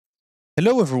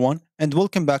Hello everyone and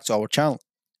welcome back to our channel.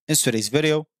 In today's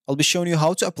video, I'll be showing you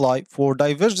how to apply for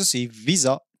Diversity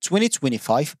Visa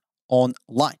 2025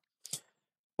 online.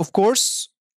 Of course,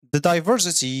 the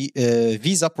Diversity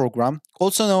Visa program,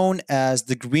 also known as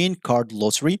the Green Card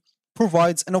Lottery,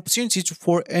 provides an opportunity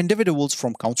for individuals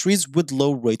from countries with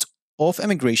low rate of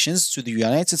immigrations to the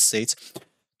United States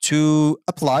to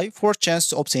apply for a chance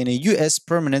to obtain a US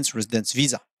permanent residence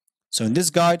visa. So in this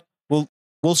guide,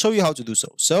 we'll show you how to do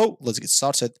so. So let's get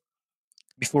started.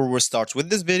 Before we start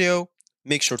with this video,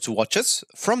 make sure to watch us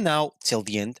from now till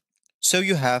the end so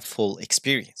you have full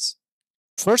experience.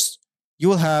 First, you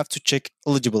will have to check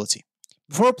eligibility.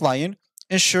 Before applying,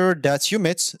 ensure that you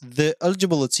met the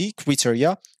eligibility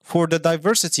criteria for the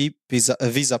Diversity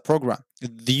Visa program.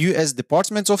 The US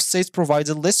Department of State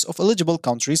provides a list of eligible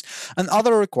countries and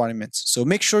other requirements, so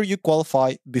make sure you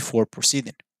qualify before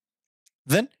proceeding.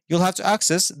 Then you'll have to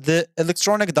access the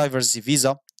Electronic Diversity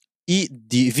Visa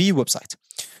EDV website.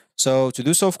 So to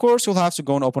do so, of course, you'll have to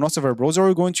go and open whatever browser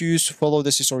you're going to use to follow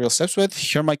this tutorial steps with.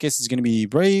 Here in my case, it's going to be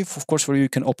Brave. Of course, for you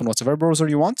can open whatever browser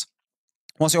you want.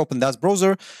 Once you open that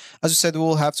browser, as you said,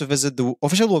 we'll have to visit the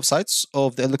official websites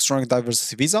of the Electronic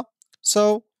Diversity Visa.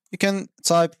 So you can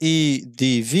type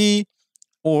EDV,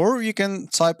 or you can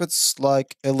type it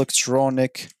like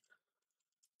Electronic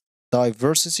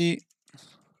Diversity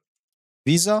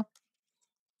Visa.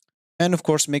 And of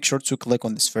course, make sure to click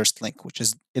on this first link, which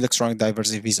is Electronic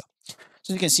Diversity Visa.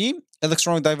 So you can see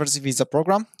Electronic Diversity Visa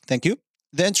program. Thank you.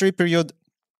 The entry period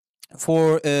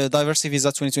for Diversity Visa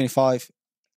 2025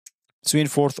 between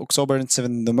 4th October and 7th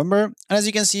November. And as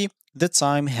you can see, the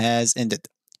time has ended.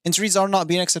 Entries are not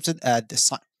being accepted at this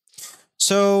time.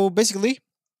 So basically,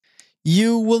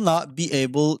 you will not be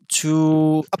able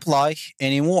to apply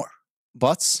anymore.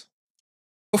 But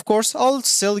of course, I'll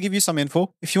still give you some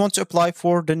info if you want to apply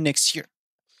for the next year.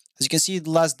 As you can see, the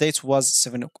last date was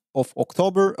 7th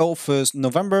of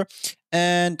November,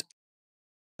 and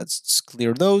let's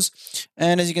clear those.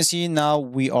 And as you can see, now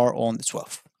we are on the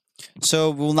 12th. So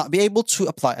we will not be able to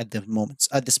apply at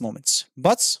this moment.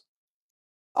 But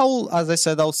as I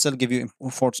said, I'll still give you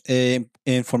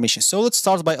information. So let's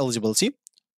start by eligibility.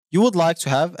 You would like to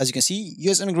have, as you can see,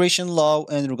 US immigration law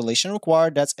and regulation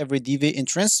require that every DV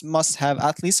entrance must have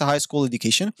at least a high school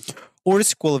education or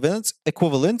its equivalent,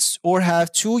 or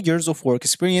have 2 years of work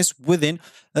experience within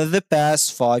the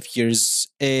past 5 years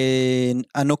in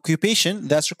an occupation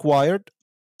that's required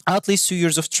at least 2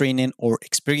 years of training or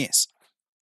experience.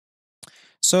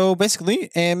 So basically,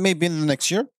 maybe in the next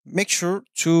year, make sure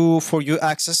for you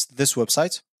access this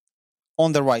website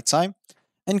on the right time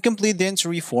and complete the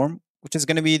entry form, which is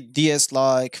going to be DS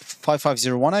like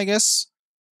 5501, I guess.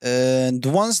 And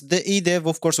once the EDEV,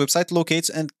 of course, website locates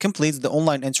and completes the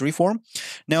online entry form,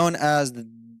 known as the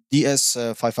DS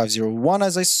 5501,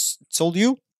 as I told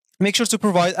you, make sure to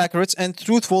provide accurate and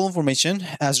truthful information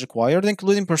as required,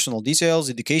 including personal details,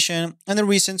 education, and a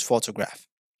recent photograph.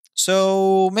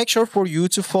 So make sure for you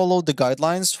to follow the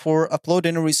guidelines for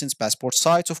uploading a recent passport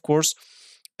size, of course,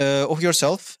 of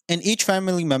yourself and each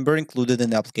family member included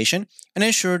in the application, and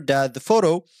ensure that the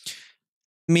photo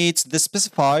meets the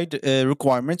specified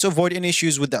requirements to avoid any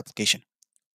issues with the application.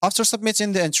 After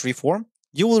submitting the entry form,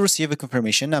 you will receive a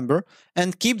confirmation number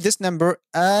and keep this number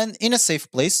in a safe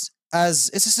place, as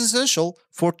it is essential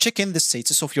for checking the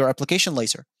status of your application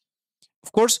later.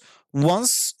 Of course,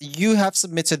 once you have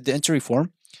submitted the entry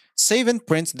form, save and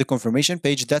print the confirmation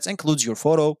page that includes your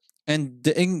photo and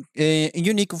the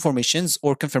unique informations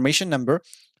or confirmation number.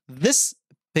 This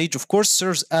page, of course,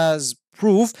 serves as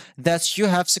proof that you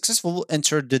have successfully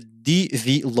entered the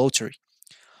DV lottery.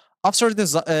 After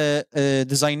the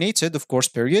designated, of course,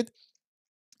 period,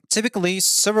 typically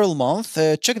several months,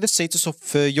 check the status of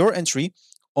your entry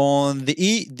on the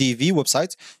EDV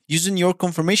website using your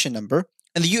confirmation number,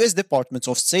 and the US Department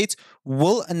of State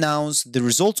will announce the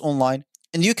results online,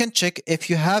 and you can check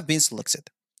if you have been selected.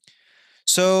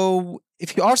 So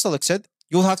if you are selected,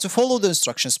 you'll have to follow the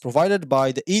instructions provided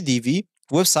by the EDV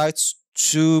websites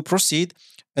to proceed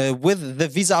with the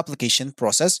visa application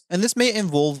process, and this may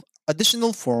involve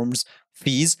additional forms,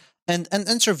 fees, and an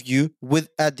interview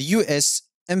at the US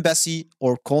Embassy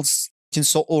or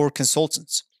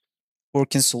consultants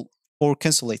or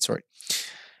consulate. Sorry.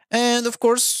 And of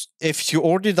course, if you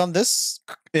already done this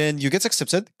and you get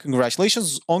accepted,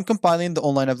 congratulations on compiling the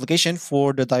online application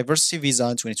for the Diversity Visa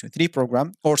 2023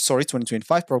 program,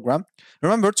 2025 program.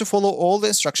 Remember to follow all the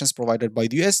instructions provided by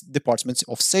the US Department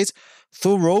of State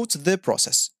throughout the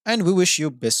process. And we wish you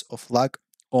best of luck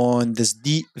on this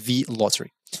DV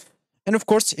lottery. And of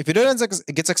course, if you don't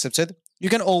get accepted, you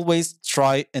can always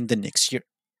try in the next year.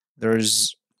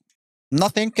 There's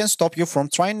nothing can stop you from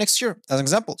trying next year, as an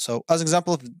example. So, as an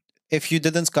example, if you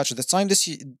didn't catch the time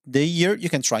the year, you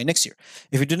can try next year.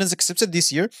 If you didn't accept it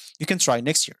this year, you can try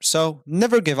next year. So,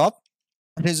 never give up.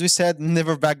 And as we said,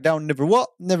 never back down, never what?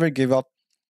 Never give up.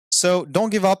 So, don't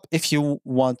give up if you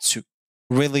want to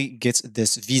really get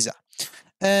this visa.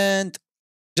 And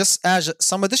just as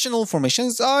some additional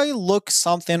informations, I look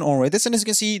something on Reddit, and as you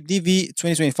can see, DV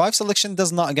 2025 selection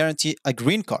does not guarantee a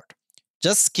green card.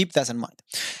 Just keep that in mind.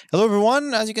 Hello,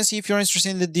 everyone. As you can see, if you're interested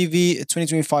in the DV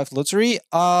 2025 lottery,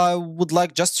 I would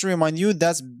like just to remind you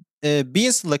that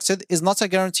being selected is not a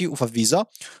guarantee of a visa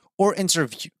or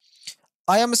interview.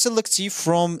 I am a selectee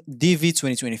from DV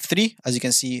 2023. As you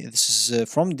can see, this is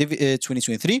from DV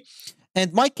 2023.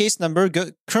 And my case number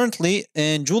currently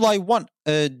in July 1,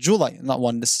 July, not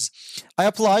 1, this is, I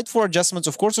applied for adjustment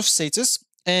of course of status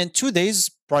and 2 days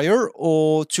prior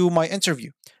or to my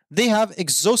interview. They have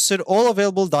exhausted all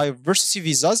available diversity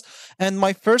visas, and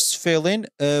my first filing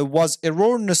was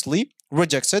erroneously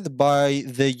rejected by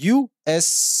the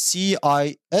USCIS.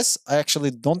 I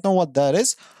actually don't know what that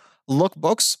is.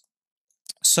 Lookbox.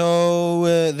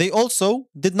 So they also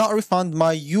did not refund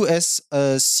my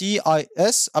USCIS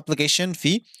application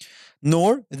fee,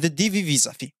 nor the DV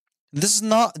visa fee. This does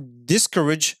not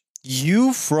discourage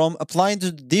you from applying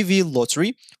to the DV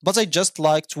lottery, but I just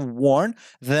like to warn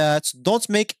that don't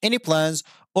make any plans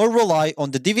or rely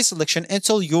on the DV selection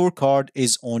until your card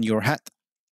is on your hand.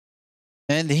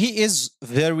 And he is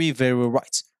very, very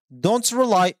right. Don't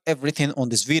rely everything on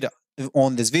this visa.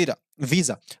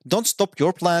 Don't stop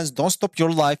your plans, don't stop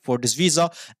your life for this visa,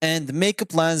 and make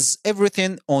plans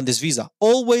everything on this visa.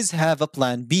 Always have a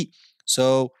plan B.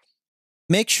 So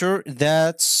make sure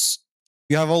that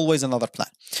you have always another plan.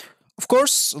 Of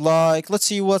course, like, let's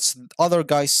see what's other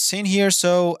guys saying here.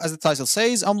 So as the title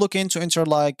says, I'm looking to enter,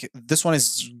 like, this one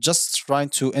is just trying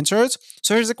to enter it.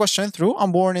 So here's the question through.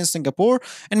 I'm born in Singapore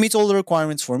and meet all the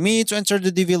requirements for me to enter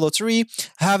the DV lottery,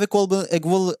 have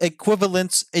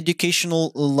equivalent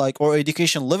educational, like, or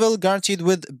education level guaranteed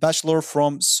with bachelor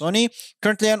from Sony,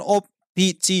 currently an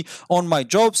OPT on my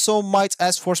job, so might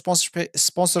ask for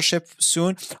sponsorship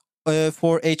soon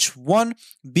for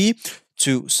H1B.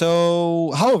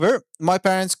 So, however, my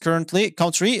parents'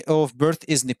 country of birth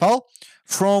is Nepal.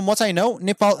 From what I know,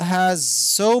 Nepal has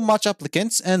so much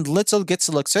applicants and little get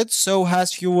selected, so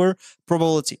has fewer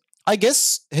probability. I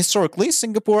guess historically,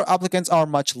 Singapore applicants are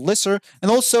much lesser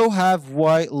and also have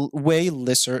way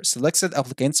lesser selected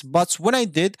applicants. But when I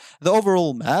did the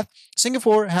overall math,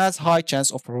 Singapore has high chance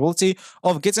of probability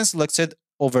of getting selected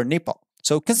over Nepal.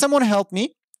 So, can someone help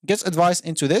me get advice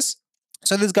into this?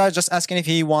 So this guy is just asking if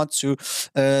he wants to,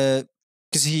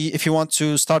 if he wants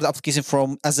to start the application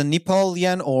from as a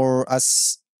Nepalian or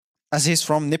as he's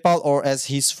from Nepal or as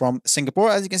he's from Singapore.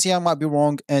 As you can see, I might be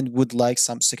wrong and would like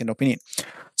some second opinion.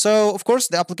 So of course,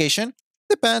 the application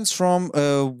depends from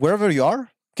wherever you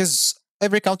are, because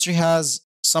every country has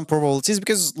some probabilities.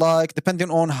 Because like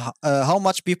depending on how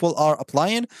much people are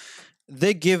applying,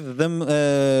 they give them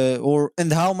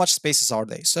and how much spaces are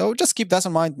they. So just keep that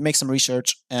in mind, make some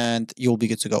research, and you'll be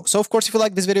good to go. So of course, if you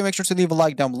like this video, make sure to leave a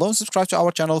like down below and subscribe to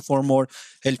our channel for more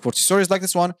helpful tutorials like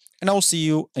this one, and I will see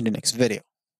you in the next video.